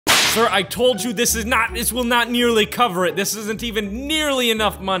Sir, I told you this will not nearly cover it. This isn't even nearly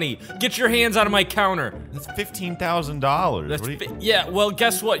enough money. Get your hands out of my counter. That's $15,000. Yeah, well,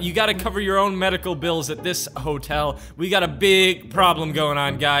 guess what? You gotta cover your own medical bills at this hotel. We got a big problem going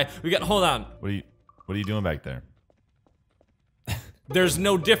on, guy. Hold on. What are you doing back there? There's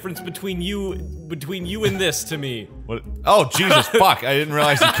no difference between you and this to me. What? Oh, Jesus, fuck. I didn't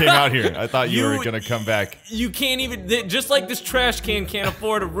realize you came out here. I thought you were gonna come back. You can't even, just like this trash can can't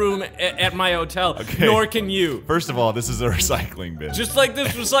afford a room at my hotel, okay. Nor can you. First of all, this is a recycling bin. Just like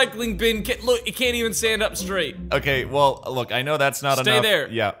this recycling bin, look, it can't even stand up straight. Okay, well, look, I know that's not enough. Stay there.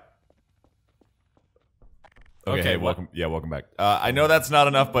 Yeah. Okay, hey, welcome. Yeah, welcome back. I know that's not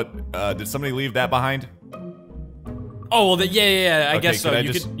enough, but did somebody leave that behind? Oh, well, yeah, I okay, guess so.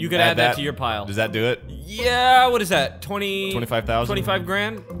 You could add that to your pile. Does that do it? Yeah, what is that? 25,000? 25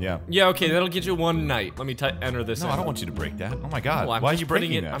 grand? Yeah. Yeah, okay, that'll get you one night. Let me enter this in. No, I don't want you to break that. Oh my god. Well, why are you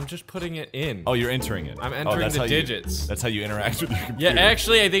breaking it? I'm just putting it in. Oh, you're entering it. I'm entering the digits. That's how you interact with your computer. Yeah,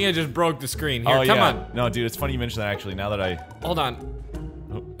 actually, I think I just broke the screen. Here, come on. No, dude, it's funny you mentioned that actually, now that I... Hold on.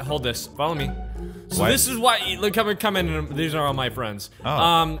 Oh. Hold this. Follow me. So what? this is why, look, come in, these are all my friends.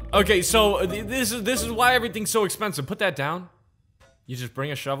 Oh. Okay, so this is why everything's so expensive. Put that down. You just bring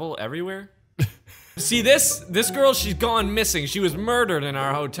a shovel everywhere? See, this girl, she's gone missing. She was murdered in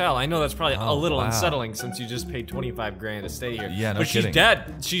our hotel. I know that's probably a little unsettling since you just paid 25 grand to stay here. Yeah, no But kidding. she's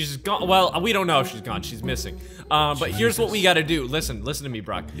dead. She's gone. Well, we don't know if she's gone. She's missing. But here's what we gotta do. Listen to me,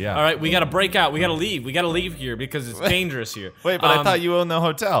 Brock. Yeah. All right, we gotta break out. We gotta leave. We gotta leave here because it's dangerous here. Wait, but I thought you owned the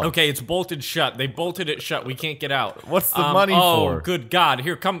hotel. Okay, it's bolted shut. They bolted it shut. We can't get out. What's the money for? Oh, good God.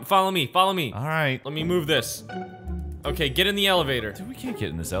 Here, come, follow me. Follow me. All right. Let me move this. Okay, get in the elevator. Dude, we can't get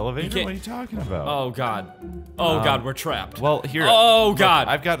in this elevator. What are you talking about? Oh God. Oh God, we're trapped. Well, here. Oh God.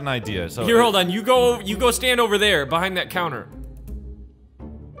 Look, I've got an idea. So here, hold on. You go stand over there behind that counter.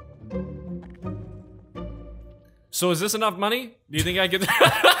 So is this enough money? Do you think I could?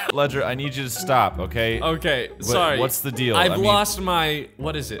 Ledger, I need you to stop, okay? Okay, sorry. What's the deal? I've lost my,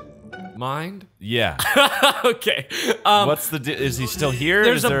 what is it? Mind? Yeah. Okay. What's the deal? Is he still here?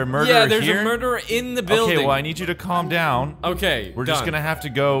 Is there a murderer here? Yeah, there's a murderer in the building. Okay, well, I need you to calm down. Okay, We're just gonna have to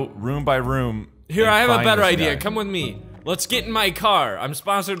go room by room. Here, I have a better idea. Guy. Come with me. Let's get in my car. I'm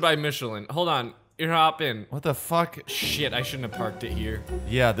sponsored by Michelin. Hold on. Here, hop in. What the fuck? Shit, I shouldn't have parked it here.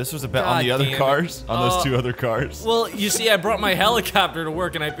 Yeah, this was a bet on the other cars? On those two other cars? Well, you see, I brought my helicopter to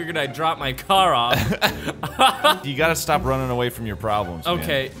work and I figured I'd drop my car off. You gotta stop running away from your problems, man.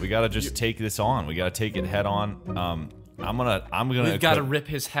 Okay. We gotta just take this on. We gotta take it head on. I'm gonna We've gotta rip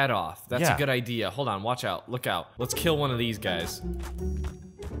his head off. That's a good idea. Hold on, watch out. Look out. Let's kill one of these guys.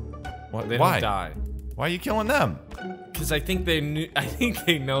 What? They Why? don't die. Why are you killing them? Because I think they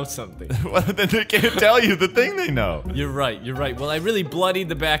know something. Well, then they can't tell you the thing they know. You're right, you're right. Well, I really bloodied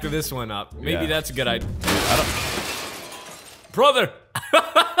the back of this one up. Maybe that's a good idea. Brother!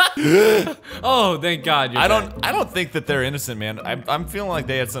 Oh, thank God you're dead. I don't think that they're innocent, man. I'm feeling like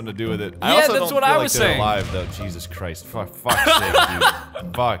they had something to do with it. Yeah, I also that's don't what feel I like was they're saying. alive, though. Jesus Christ. Fuck's sake,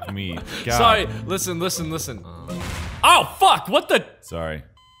 dude. Fuck me. God. Sorry, listen. Oh, fuck, what the? Sorry.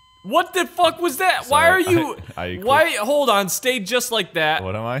 What the fuck was that? Sorry. Why are you? I why? Hold on, stay just like that.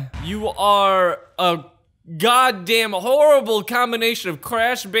 What am I? You are a goddamn horrible combination of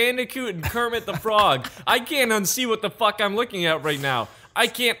Crash Bandicoot and Kermit the Frog. I can't unsee what the fuck I'm looking at right now. I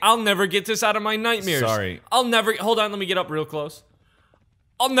can't. I'll never get this out of my nightmares. Sorry. I'll never. Hold on, let me get up real close.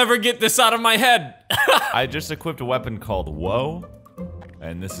 I'll never get this out of my head. I just equipped a weapon called Whoa,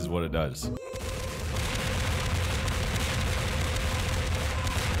 and this is what it does.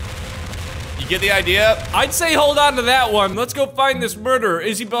 You get the idea? I'd say hold on to that one. Let's go find this murderer.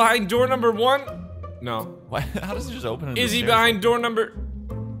 Is he behind door number 1? No. What? How does it just open? Is he behind door number?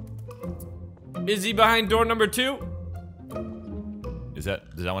 Is he behind door number 2? Does that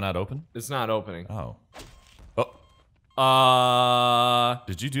one not open? It's not opening. Oh.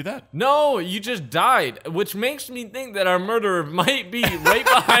 Did you do that? No, you just died, which makes me think that our murderer might be right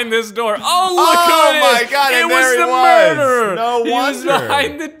behind this door. Oh, look who it is! Oh my God, it and was there the he was. murderer! No He was wonder.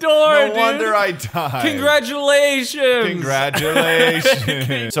 behind the door, No wonder I died. Congratulations!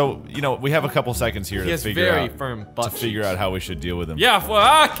 Congratulations. So, you know, we have a couple seconds here to figure very out firm butt figure out how we should deal with him. Yeah,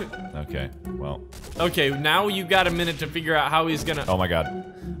 fuck! Okay, well. Okay, now you got a minute to figure out how he's gonna... Oh my God.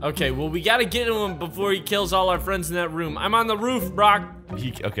 Okay, well, we gotta get him before he kills all our friends in that room. I'm on the roof, Brock.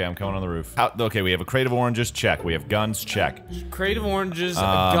 Okay, I'm coming on the roof. Okay, we have a crate of oranges, check. We have guns, check. Crate of oranges, a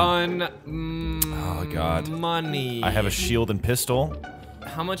gun, oh God. money. I have a shield and pistol.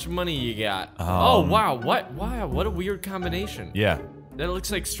 How much money you got? Oh, wow, wow, what a weird combination. Yeah. That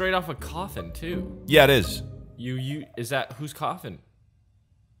looks like straight off a coffin, too. Yeah, it is. Is that, whose coffin?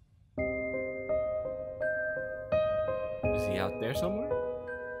 Is he out there somewhere?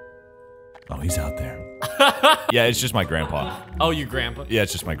 Oh, he's out there. Yeah, it's just my grandpa. Oh, your grandpa? Yeah,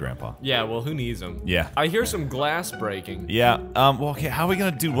 it's just my grandpa. Yeah, well, who needs him? Yeah. I hear some glass breaking. Yeah, well, okay, how are we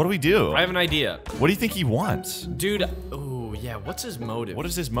gonna do? What do we do? I have an idea. What do you think he wants? Dude, oh, yeah, what's his motive? What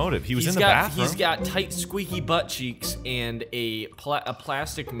is his motive? He was in the bathroom. He's got tight, squeaky butt cheeks and a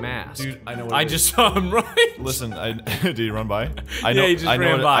plastic mask. Dude, I know what I just saw him right. Listen, did he run by? I know. Yeah, he just I know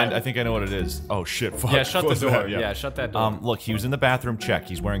ran by. I think I know what it is. Oh shit! Fuck. Yeah, shut the Close door. that, Yeah, shut that door. Look, he was in the bathroom. Check.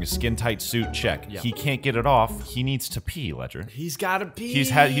 He's wearing a skin-tight suit. Check. Yeah. He can't get it off. He needs to pee, Ledger. He's gotta pee.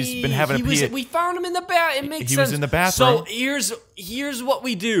 He's been having to pee. We found him in the bath. It makes sense. He was in the bathroom. So here's what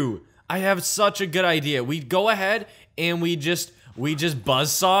we do. I have such a good idea. We go ahead and we just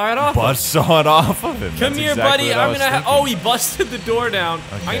buzzsaw it off. Buzzsaw it off of him. Come here, exactly buddy. I'm gonna. Oh, he busted the door down.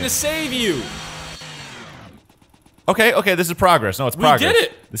 Okay. I'm gonna save you. Okay. This is progress. No, it's progress. We did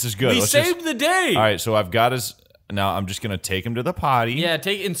it. This is good. We saved the day. All right. So I've got his. Now I'm just gonna take him to the potty. Yeah,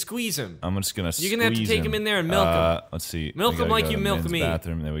 take and squeeze him. I'm just gonna. You're gonna have to take him in there and milk him. Let's see. Milk We him gotta like go you to milk men's me.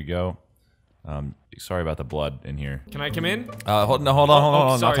 Bathroom. There we go. Sorry about the blood in here. Can I come in? Hold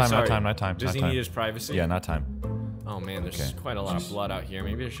on. Sorry, not time. Does he need his privacy? Yeah, not time. Oh man, there's quite a lot of blood out here.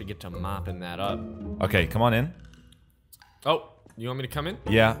 Maybe I should get to mopping that up. Okay, come on in. Oh, you want me to come in?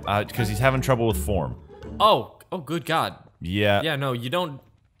 Yeah, because he's having trouble with form. Oh, good God. Yeah. Yeah, no, you don't.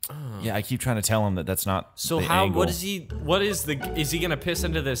 Yeah, I keep trying to tell him that that's not. So the how? angle. Is he gonna piss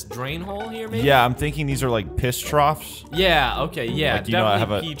into this drain hole here? Maybe. Yeah, I'm thinking these are like piss troughs. Yeah. Okay. Yeah. Like, you know, I have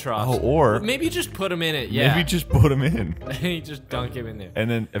definitely a- pee troughs. Oh, or- maybe just put him in it. Yeah. Maybe just put him in, you just dunk him in there. and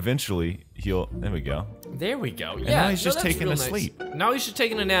then eventually he'll. There we go. There we go. Yeah. now he's just that's taking real a nice. sleep. Now he's just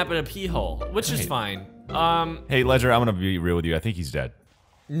taking a nap in a pee hole, which is fine. Hey, Ledger, I'm gonna be real with you. I think he's dead.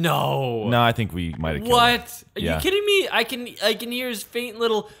 No. No, I think we might have killed him. What? Are Yeah. you kidding me? I can hear his faint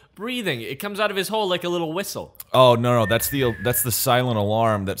little breathing. It comes out of his hole like a little whistle. Oh no, that's the silent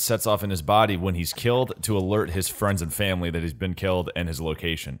alarm that sets off in his body when he's killed to alert his friends and family that he's been killed and his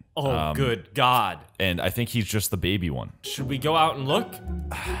location. Oh, good God. And I think he's just the baby one. Should we go out and look?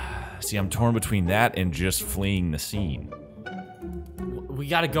 See, I'm torn between that and just fleeing the scene. We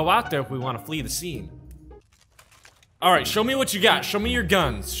gotta go out there if we want to flee the scene. All right, show me what you got. Show me your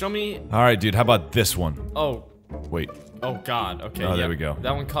guns. Show me. All right, dude. How about this one? Oh. Wait. Oh God. Okay. Oh, there yep. we go.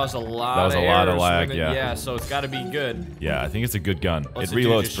 That one caused a lot. That was of a lot of errors lag, when yeah. Yeah. So it's got to be good. Yeah, I think it's a good gun. What's it it do?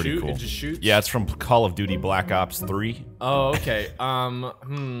 reloads Just pretty shoot? cool. It just shoots? Yeah, it's from Call of Duty Black Ops 3. Oh, okay.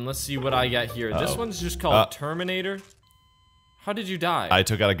 Let's see what I got here. This one's just called Terminator. How did you die? I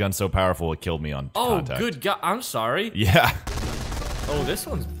took out a gun so powerful it killed me on contact. Good God. I'm sorry. Yeah. Oh, this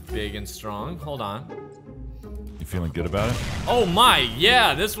one's big and strong. Hold on. You feeling good about it? Oh my,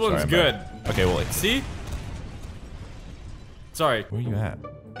 yeah, this one's Sorry, I'm good. back. Okay, well, See? Sorry. where are you at?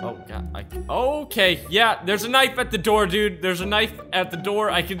 Oh God. Okay, yeah. There's a knife at the door, dude. There's a knife at the door.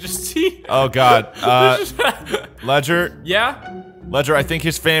 I can just see. Oh God. Ledger. Yeah. Ledger, I think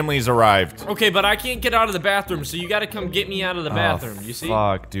his family's arrived. Okay, but I can't get out of the bathroom, so you got to come get me out of the bathroom. You see?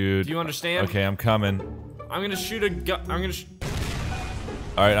 Fuck, dude. Do you understand? Okay, I'm coming. I'm gonna shoot a gun. All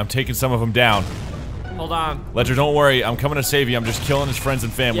right, I'm taking some of them down. Hold on. Ledger, don't worry. I'm coming to save you. I'm just killing his friends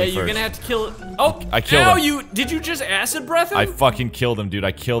and family Yeah, first. you're gonna have to kill it. Oh, I killed ow, him. Did you just acid breath him? I fucking killed him, dude.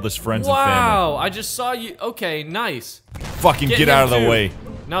 I killed his friends and Wow, I just saw you. Okay, nice. family. Fucking get him out of the too. way.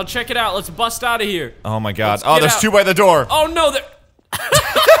 Now check it out. Let's bust out of here. Oh my God. Let's Oh, get there's out. two by the door. Oh no, there.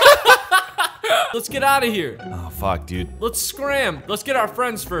 Let's get out of here. Oh, fuck, dude. Let's scram. Let's get our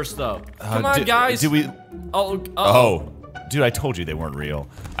friends first, though. Come on, guys. Did we? Oh. Oh. Dude, I told you they weren't real.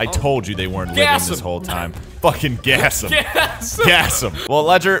 I told you they weren't living Gas this 'em. whole time. Fucking gas them. Yes. Gas them. Well,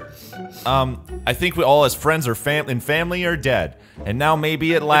 Ledger, I think we all as friends or family are dead. And now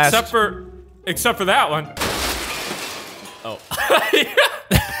maybe at last. Except for that one. Oh.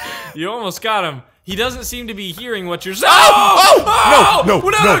 You almost got him. He doesn't seem to be hearing what you're saying. Oh!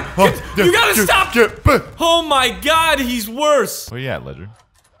 No. You gotta stop. Get back. Oh my God, he's worse. Where you at, Ledger?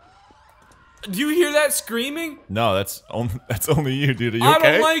 Do you hear that screaming? No, that's only you, dude. Are you I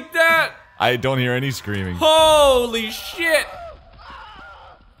okay? don't like that. I don't hear any screaming. Holy shit.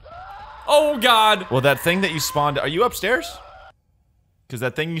 Oh God. Well, that thing that you spawned, are you upstairs? Because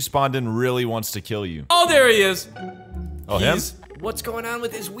that thing you spawned in really wants to kill you. Oh, there he is. Oh, him? What's going on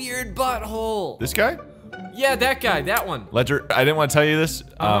with his weird butthole? This guy? Yeah, that guy, that one. Ledger, I didn't want to tell you this,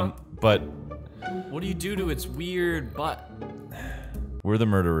 but What do you do to its weird butt? we're the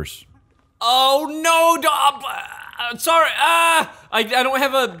murderers. Oh no, sorry, I don't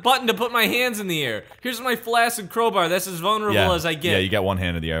have a button to put my hands in the air. Here's my flaccid crowbar, that's as vulnerable as I get. Yeah, you got one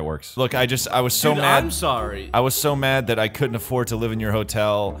hand in the air, it works. Look, I was so Dude, mad. I'm sorry. I was so mad that I couldn't afford to live in your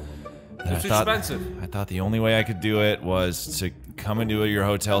hotel. It's expensive. I thought the only way I could do it was to come into your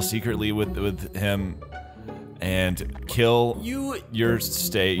hotel secretly with him and kill your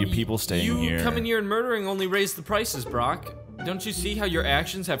people staying here. You coming here and murdering only raised the prices, Brock. Don't you see how your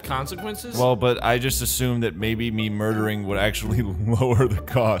actions have consequences? Well, but I just assumed that maybe me murdering would actually lower the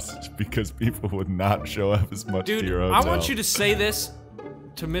cost because people would not show up as much to your hotel. I want you to say this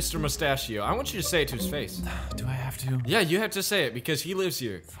to Mr. Mustachio. I want you to say it to his face. Do I have to? Yeah, you have to say it because he lives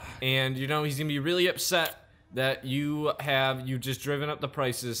here. And, you know, he's gonna be really upset that you just driven up the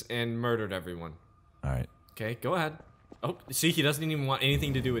prices and murdered everyone. Alright. Okay, go ahead. Oh, see, he doesn't even want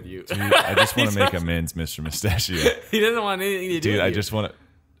anything to do with you. Dude, I just want to make amends, Mr. Mustachio. He doesn't want anything to do with you. Dude, I just want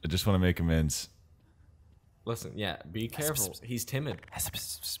to make amends. Listen, yeah, be careful. He's timid.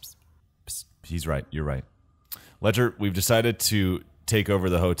 He's right. You're right. Ledger, we've decided to take over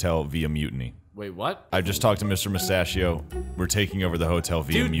the hotel via mutiny. Wait, what? I just talked to Mr. Mustachio. We're taking over the hotel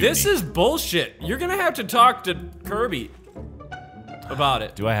via mutiny. Dude, this is bullshit. You're gonna have to talk to Kirby about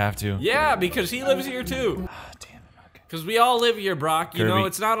it. Do I have to? Yeah, because he lives here too. Damn it. Okay. Because we all live here, Brock. You Kirby. know,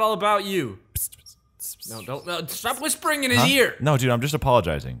 it's not all about you. No, don't stop whispering in his ear. No, dude, I'm just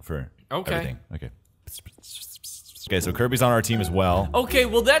apologizing for everything. Okay. Okay, so Kirby's on our team as well. Okay,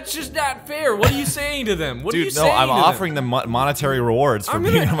 well that's just not fair. What are you saying to them? What are you Dude, saying no, I'm to offering them monetary rewards for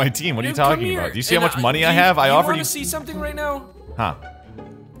being on my team. What are you talking about? Do you see how much money I have? I offered you. Want to see something right now? Huh?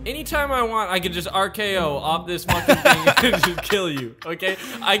 Anytime I want, I could just RKO off this fucking thing and just kill you. Okay?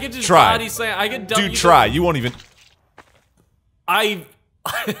 I could just try. body slam. I could dump you. Dude, try. You won't even.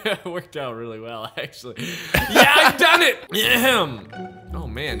 It worked out really well, actually. Yeah, I've done it! Yeah. Oh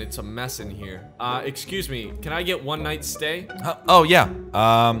man, it's a mess in here. Excuse me, can I get one night stay? Oh, yeah.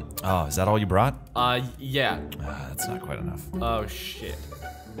 Oh, is that all you brought? Yeah. That's not quite enough. Oh, shit.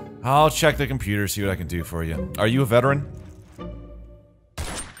 I'll check the computer, see what I can do for you. Are you a veteran?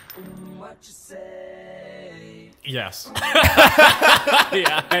 What you say? Yes.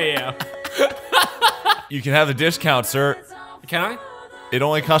 Yeah, I am. You can have the discount, sir. Can I? It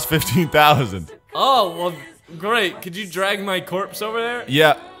only costs 15,000. Oh, well, great. Could you drag my corpse over there?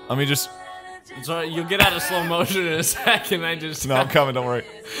 Yeah. Let me just. Sorry, you'll get out of slow motion in a second. I just. No, I'm coming. Don't worry.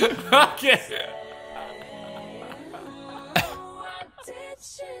 Okay.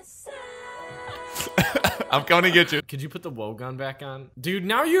 I'm coming to get you. Could you put the woe gun back on? Dude,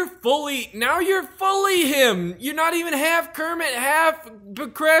 now you're fully him. You're not even half Kermit, half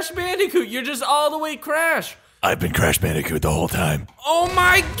Crash Bandicoot. You're just all the way Crash. I've been Crash Bandicoot the whole time. Oh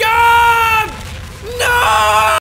my God! No!